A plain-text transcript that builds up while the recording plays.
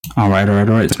All right.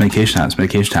 It's medication time.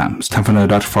 It's time for another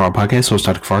Dr. Fargo podcast. So it's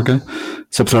Dr. Fargo.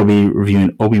 This episode I'll be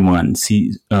reviewing Obi-Wan,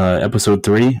 episode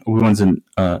 3. Obi-Wan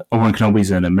Kenobi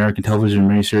is an American television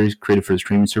miniseries created for the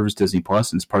streaming service Disney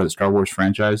Plus, and it's part of the Star Wars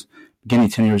franchise, beginning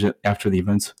 10 years after the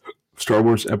events of Star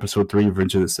Wars Episode 3,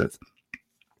 Revenge of the Sith.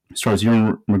 It stars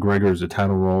Ewan McGregor as the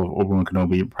title role of Obi-Wan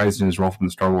Kenobi, reprising his role from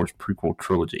the Star Wars prequel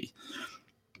trilogy.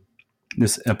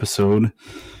 This episode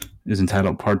is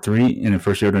entitled Part 3, and it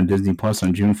first aired on Disney Plus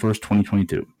on June 1st,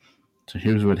 2022. So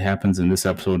here's what happens in this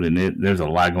episode, and there's a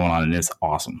lot going on, and it's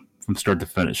awesome from start to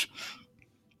finish.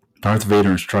 Darth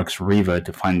Vader instructs Reva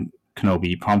to find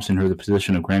Kenobi, promising her the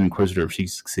position of Grand Inquisitor if she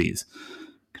succeeds.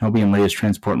 Kenobi and Leia's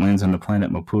transport lands on the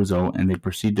planet Mapuzo, and they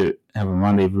proceed to have a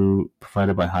rendezvous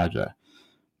provided by Haja.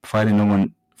 Finding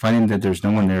that there's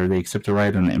no one there, they accept a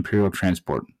ride on the Imperial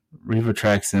transport. Reva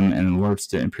tracks them and alerts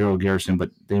the Imperial garrison,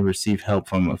 but they receive help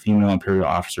from a female Imperial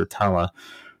officer, Tala,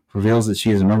 who reveals that she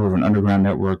is a member of an underground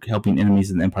network helping enemies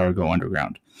of the Empire go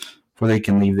underground. Before they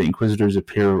can leave, the Inquisitors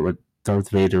appear with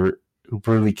Darth Vader, who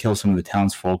brutally kills some of the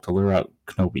townsfolk to lure out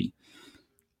Kenobi.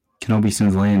 Kenobi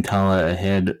sends Leia and Tala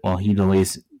ahead while he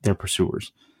delays their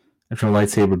pursuers. After a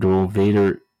lightsaber duel,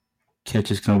 Vader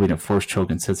catches Kenobi in a force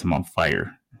choke and sets him on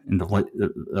fire. And the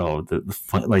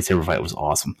lightsaber fight was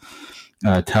awesome.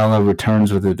 Tala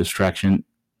returns with a distraction,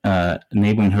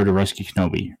 enabling her to rescue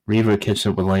Kenobi. Reva catches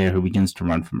up with Leia, who begins to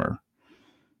run from her.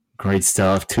 Great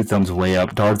stuff. 2 thumbs way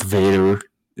up. Darth Vader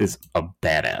is a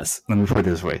badass. Let me put it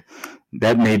this way.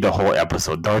 That made the whole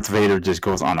episode. Darth Vader just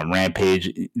goes on a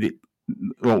rampage.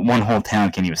 One whole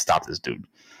town can't even stop this dude.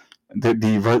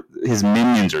 His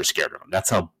minions are scared of him. That's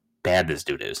how bad this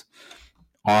dude is.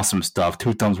 Awesome stuff.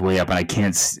 2 thumbs way up, and I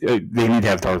can't. They need to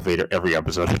have Darth Vader every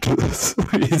episode after this.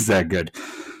 It's that good.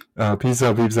 Peace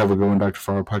out, peeps. Have a good one. Dr.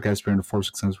 Fargo podcast, bearing the 4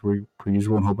 6 per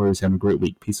usual, and hope everybody's having a great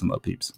week. Peace and love, peeps.